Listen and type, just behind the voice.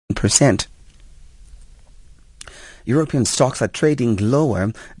percent. European stocks are trading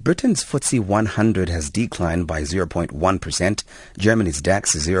lower. Britain's FTSE 100 has declined by 0.1%. Germany's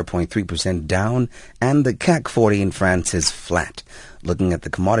DAX is 0.3% down, and the CAC 40 in France is flat. Looking at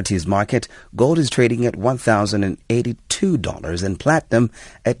the commodities market, gold is trading at $1,082 and platinum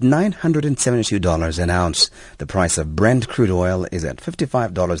at $972 an ounce. The price of Brent crude oil is at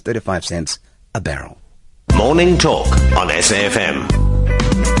 $55.35 a barrel. Morning Talk on SAFM.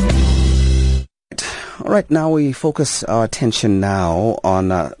 All right, now we focus our attention now on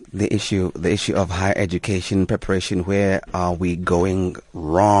the issue of higher education preparation. Where are we going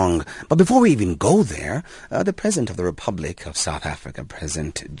wrong? But before we even go there, the President of the Republic of South Africa,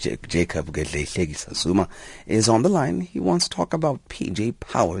 President Jacob Gedleyihlekisa Zuma, is on the line. He wants to talk about PJ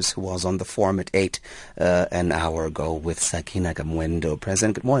Powers, who was on the forum at 8 an hour ago with Sakina Kamwendo.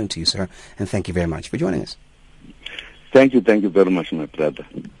 President, good morning to you, sir, and thank you very much for joining us. Thank you very much, my brother.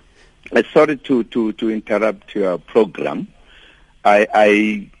 Sorry to interrupt your program.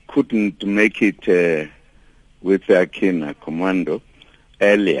 I couldn't make it with Sakina Kamwendo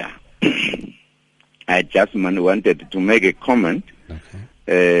earlier. I just wanted to make a comment,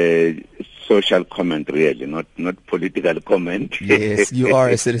 social comment really, not political comment. Yes, you are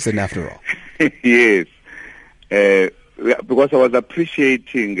a citizen after all. Yes, because I was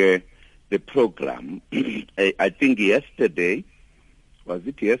appreciating the program. I think yesterday, was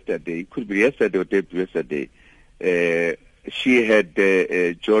it yesterday? It could be yesterday or day yesterday. She had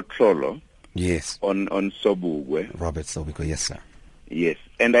Joe Tlolo. Yes. On Sobukwe. Robert Sobukwe, yes, sir. Yes,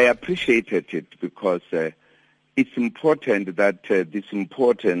 and I appreciated it because it's important that this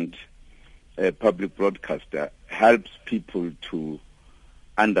important public broadcaster helps people to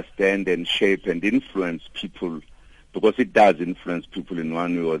understand and shape and influence people, because it does influence people in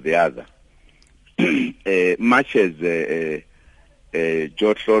one way or the other. Much as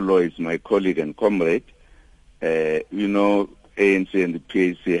George Rolo is my colleague and comrade, ANC and the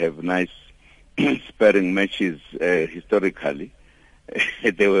PAC have nice sparring matches historically.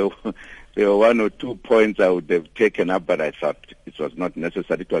 There were one or 2 points I would have taken up, but I thought it was not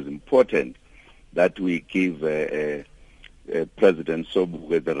necessary. It was important that we give President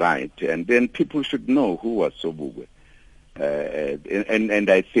Sobukwe the right, and then people should know who was Sobukwe. And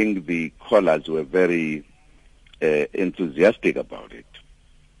I think the callers were very enthusiastic about it.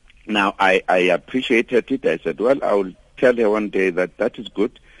 Now, I appreciated it. I said, well, I will tell her one day that is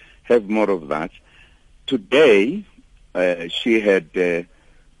good. Have more of that. Today, she had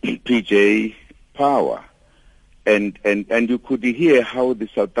PJ Power, and you could hear how the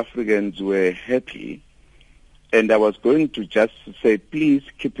South Africans were happy. And I was going to just say, please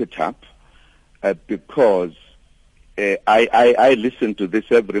keep it up, because I listen to this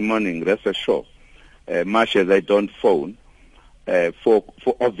every morning, rest assured, much as I don't phone, for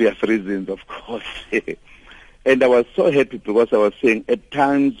obvious reasons, of course. And I was so happy because I was saying at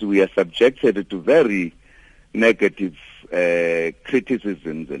times we are subjected to very negative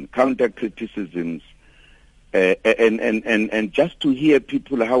criticisms and counter-criticisms, and just to hear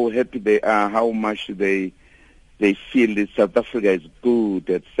people how happy they are, how much they feel that South Africa is good,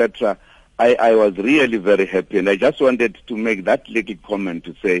 etc., I was really very happy, and I just wanted to make that little comment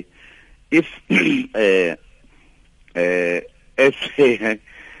to say, if SA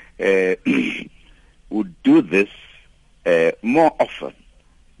would do this more often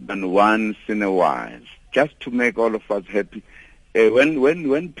than once in a while, just to make all of us happy.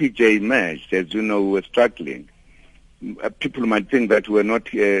 When PJ emerged, as you know, we were struggling. People might think that we're not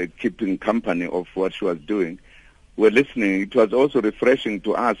keeping company of what she was doing. We're listening. It was also refreshing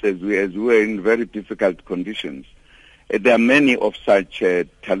to us as we were in very difficult conditions. There are many of such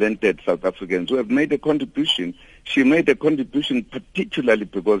talented South Africans who have made a contribution. She made a contribution particularly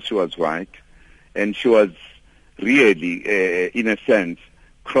because she was white, and she was really, in a sense,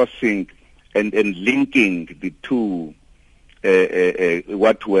 crossing and linking the two,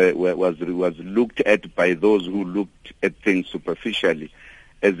 what was looked at by those who looked at things superficially,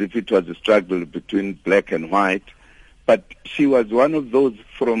 as if it was a struggle between black and white. But she was one of those,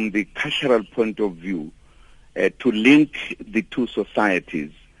 from the cultural point of view, to link the two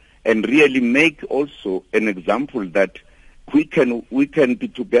societies and really make also an example that we can be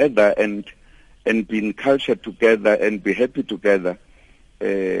together and be in culture together and be happy together.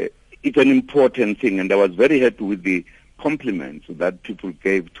 It's an important thing, and I was very happy with the compliments that people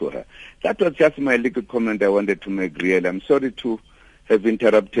gave to her. That was just my little comment I wanted to make, really. I'm sorry to have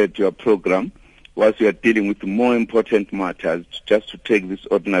interrupted your program whilst you are dealing with more important matters, just to take this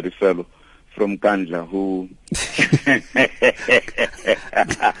ordinary fellow from Kandla who...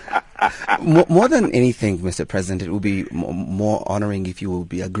 More than anything, Mr. President, it would be more honoring if you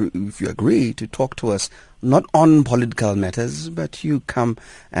agree to talk to us, not on political matters, but you come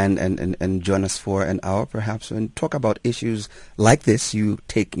and join us for an hour perhaps and talk about issues like this. You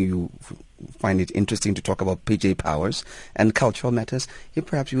find it interesting to talk about PJ Powers and cultural matters. If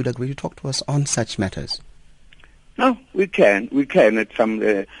perhaps you would agree to talk to us on such matters. No, we can. At some,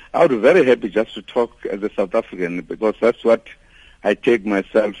 I would be very happy just to talk as a South African, because that's what I take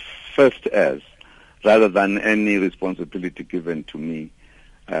myself first as, rather than any responsibility given to me.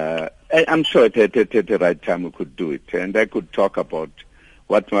 I'm sure at the right time we could do it, and I could talk about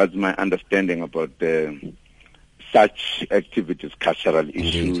what was my understanding about such activities, cultural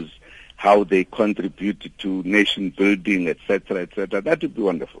issues, how they contribute to nation building, etc., etc. That would be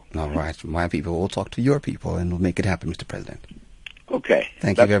wonderful. All right. My people will talk to your people, and we'll make it happen, Mr. President. Okay.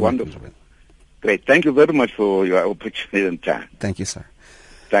 Thank you very wonderful. much. Great. Thank you very much for your opportunity and time. Thank you, sir.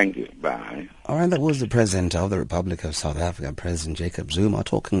 Thank you. Bye. All right, that was the President of the Republic of South Africa, President Jacob Zuma,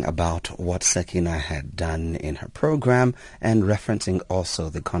 talking about what Sakina had done in her program and referencing also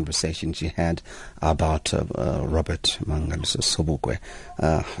the conversation she had about Robert Mangaliso Sobukwe,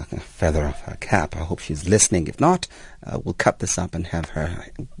 feather of her cap. I hope she's listening. If not, we'll cut this up and have her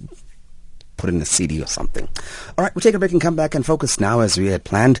put in a CD or something. All right, we'll take a break and come back and focus now, as we had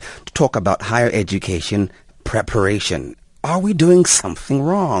planned, to talk about higher education preparation. Are we doing something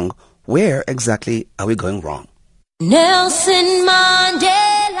wrong? Where exactly are we going wrong? Nelson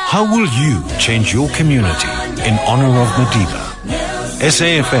Mandela. How will you change your community in honor of Madiba?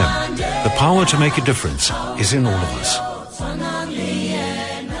 SAFM, the power to make a difference is in all of us.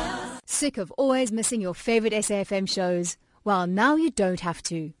 Sick of always missing your favorite SAFM shows? Well, now you don't have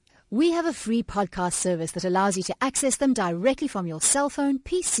to. We have a free podcast service that allows you to access them directly from your cell phone,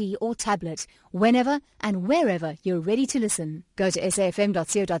 PC or tablet, whenever and wherever you're ready to listen. Go to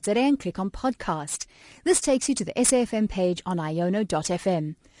safm.co.za and click on podcast. This takes you to the SAFM page on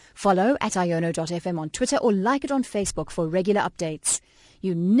iono.fm. Follow at iono.fm on Twitter or like it on Facebook for regular updates.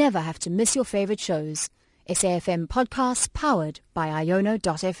 You never have to miss your favorite shows. SAFM podcasts powered by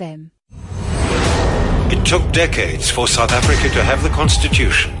iono.fm. It took decades for South Africa to have the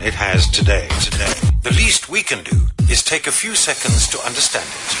constitution it has today. The least we can do is take a few seconds to understand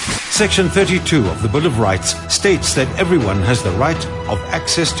it. Section 32 of the Bill of Rights states that everyone has the right of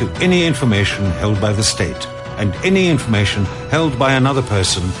access to any information held by the state and any information held by another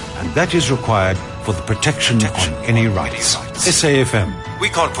person, and that is required for the protection on any rights. SAFM, we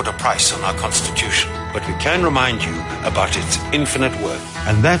can't put a price on our constitution, but we can remind you about its infinite worth.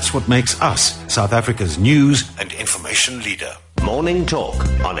 And that's what makes us South Africa's news and information leader. Morning Talk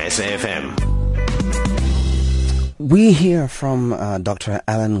on SAFM. We hear from Dr.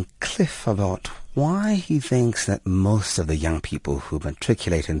 Alan Cliff about why he thinks that most of the young people who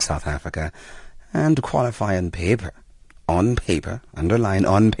matriculate in South Africa and qualify on paper, underline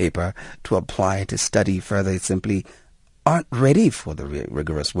on paper, to apply to study further simply aren't ready for the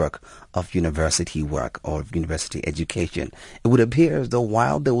rigorous work of university work or university education. It would appear as though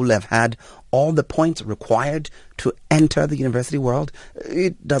while they will have had all the points required to enter the university world,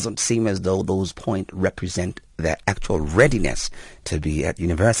 it doesn't seem as though those points represent their actual readiness to be at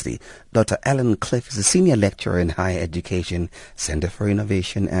university. Dr. Alan Cliff is a senior lecturer in higher education, Center for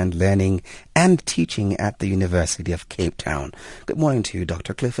Innovation and Learning and Teaching at the University of Cape Town. Good morning to you,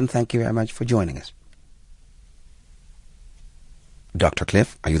 Dr. Cliff, and thank you very much for joining us. Dr.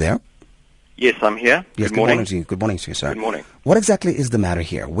 Cliff, are you there? Yes, I'm here. Yes, good morning to you. Good morning to you, sir. Good morning. What exactly is the matter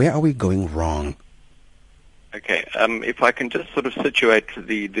here? Where are we going wrong? Okay, if I can just sort of situate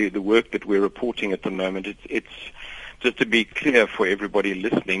the work that we're reporting at the moment, it's just to be clear for everybody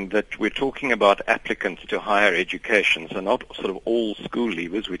listening that we're talking about applicants to higher education, so not sort of all school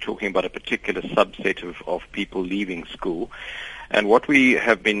leavers. We're talking about a particular subset of people leaving school. And what we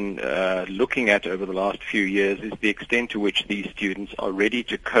have been looking at over the last few years is the extent to which these students are ready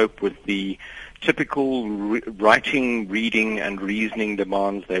to cope with the typical writing, reading, and reasoning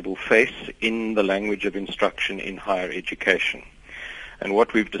demands they will face in the language of instruction in higher education. And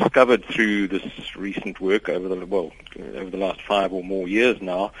what we've discovered through this recent work over the last 5 or more years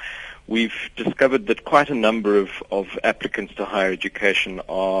now, we've discovered that quite a number of applicants to higher education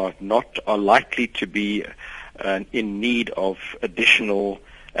are likely to be in need of additional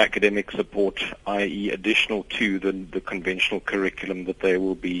academic support, i.e. additional to the conventional curriculum that they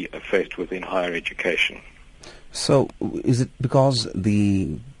will be faced with in higher education. So is it because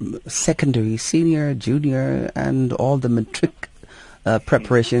the secondary, senior, junior, and all the matric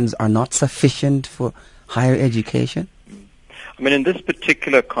preparations are not sufficient for higher education? I mean, in this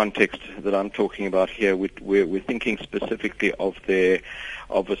particular context that I'm talking about here, we're thinking specifically of a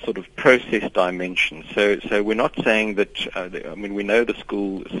sort of process dimension. So we're not saying that, I mean, we know the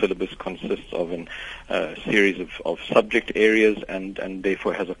school syllabus consists of a series of subject areas and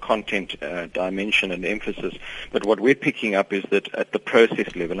therefore has a content dimension and emphasis. But what we're picking up is that at the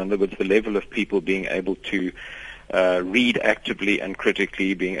process level, in other words, the level of people being able to read actively and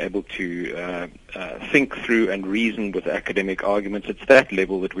critically, being able to think through and reason with academic arguments. It's that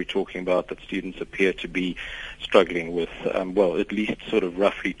level that we're talking about that students appear to be struggling with, at least sort of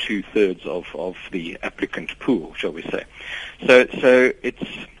roughly 2/3 of the applicant pool, shall we say. So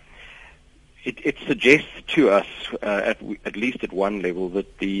it suggests to us, at least at one level, that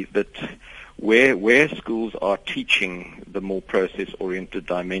where schools are teaching the more process-oriented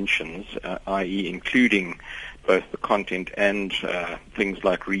dimensions, i.e. including both the content and things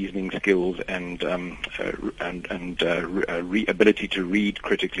like reasoning skills and ability to read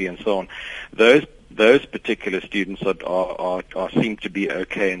critically and so on, those particular students are seem to be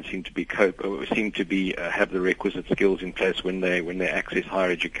okay and seem to be have the requisite skills in place when they access higher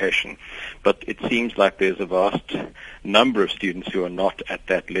education. But it seems like there's a vast number of students who are not at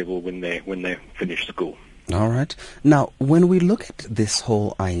that level when they finish school. All right. Now, when we look at this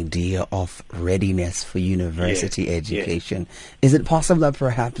whole idea of readiness for university education, is it possible that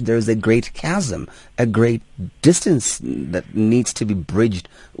perhaps there's a great chasm, a great distance that needs to be bridged,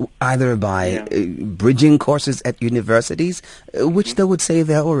 either by bridging courses at universities, which they would say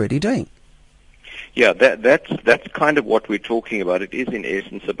they're already doing? Yeah, that's kind of what we're talking about. It is in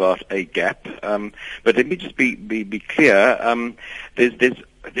essence about a gap. But let me just be clear.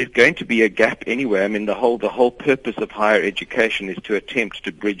 There's going to be a gap anyway. I mean, the whole purpose of higher education is to attempt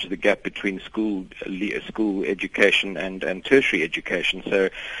to bridge the gap between school education and tertiary education. So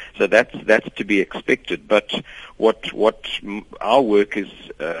that's to be expected. But what our work is,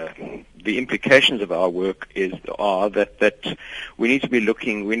 the implications of our work are that we need to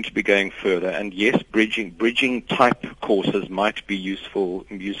be going further. And yes, bridging type courses might be useful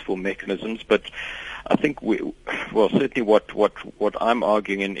mechanisms, but I think certainly what I'm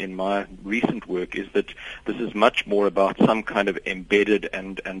arguing in my recent work is that this is much more about some kind of embedded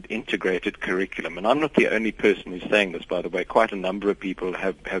and integrated curriculum. And I'm not the only person who's saying this, by the way. Quite a number of people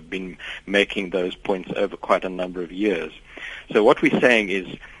have been making those points over quite a number of years. So what we're saying is,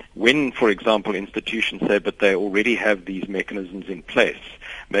 when, for example, institutions say, but they already have these mechanisms in place,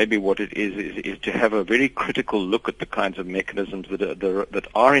 maybe what it is to have a very critical look at the kinds of mechanisms that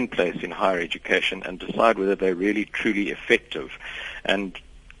are in place in higher education and decide whether they're really truly effective. And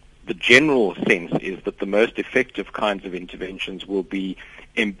the general sense is that the most effective kinds of interventions will be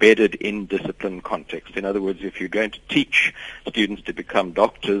embedded in discipline context. In other words, if you're going to teach students to become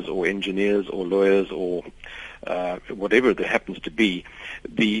doctors or engineers or lawyers or whatever it happens to be,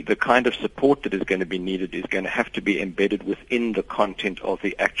 the kind of support that is going to be needed is going to have to be embedded within the content of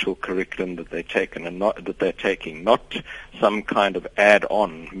the actual curriculum that they're taking, and not some kind of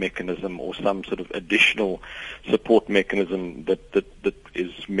add-on mechanism or some sort of additional support mechanism that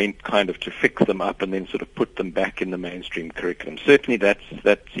is meant kind of to fix them up and then sort of put them back in the mainstream curriculum. Certainly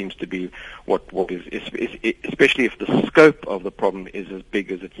that seems to be what is, especially if the scope of the problem is as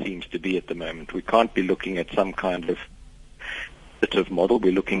big as it seems to be at the moment. We can't be looking at some kind of model.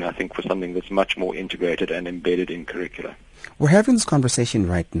 We're looking, I think, for something that's much more integrated and embedded in curricula. We're having this conversation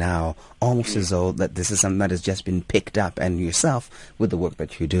right now almost as though that this is something that has just been picked up, and yourself, with the work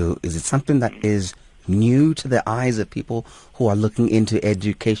that you do, is it something that is new to the eyes of people who are looking into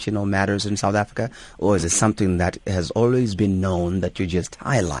educational matters in South Africa, or is it something that has always been known that you're just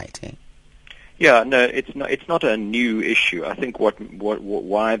highlighting? Yeah, no, it's not a new issue. I think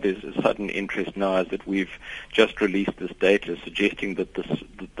why there's a sudden interest now is that we've just released this data suggesting that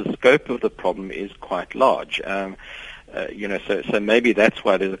the scope of the problem is quite large. So maybe that's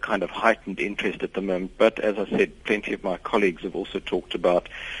why there's a kind of heightened interest at the moment. But as I said, plenty of my colleagues have also talked about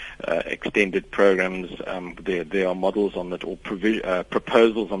extended programs. There are models on that, or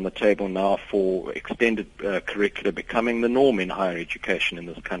proposals on the table now for extended curricula becoming the norm in higher education in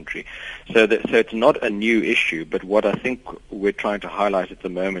this country. So it's not a new issue, but what I think we're trying to highlight at the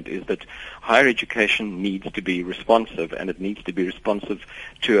moment is that higher education needs to be responsive, and it needs to be responsive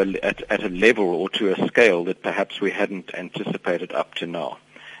to at a level or to a scale that perhaps we hadn't anticipated up to now.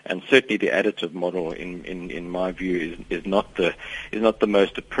 And certainly the additive model, in my view, is not the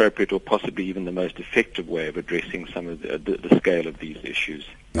most appropriate or possibly even the most effective way of addressing some of the scale of these issues.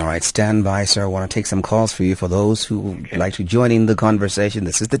 All right, stand by, sir. I want to take some calls for you. For those who would like to join in the conversation,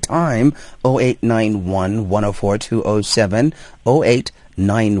 this is the time, 0891 104 207,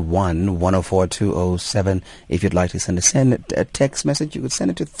 091-104207. If you'd like to send a text message, you could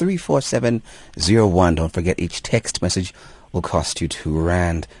send it to 34701. Don't forget, each text message will cost you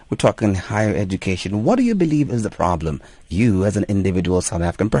R2. We're talking higher education. What do you believe is the problem? You, as an individual South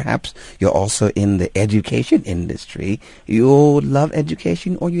African, perhaps you're also in the education industry. You love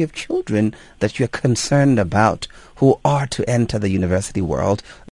education, or you have children that you're concerned about who are to enter the university world.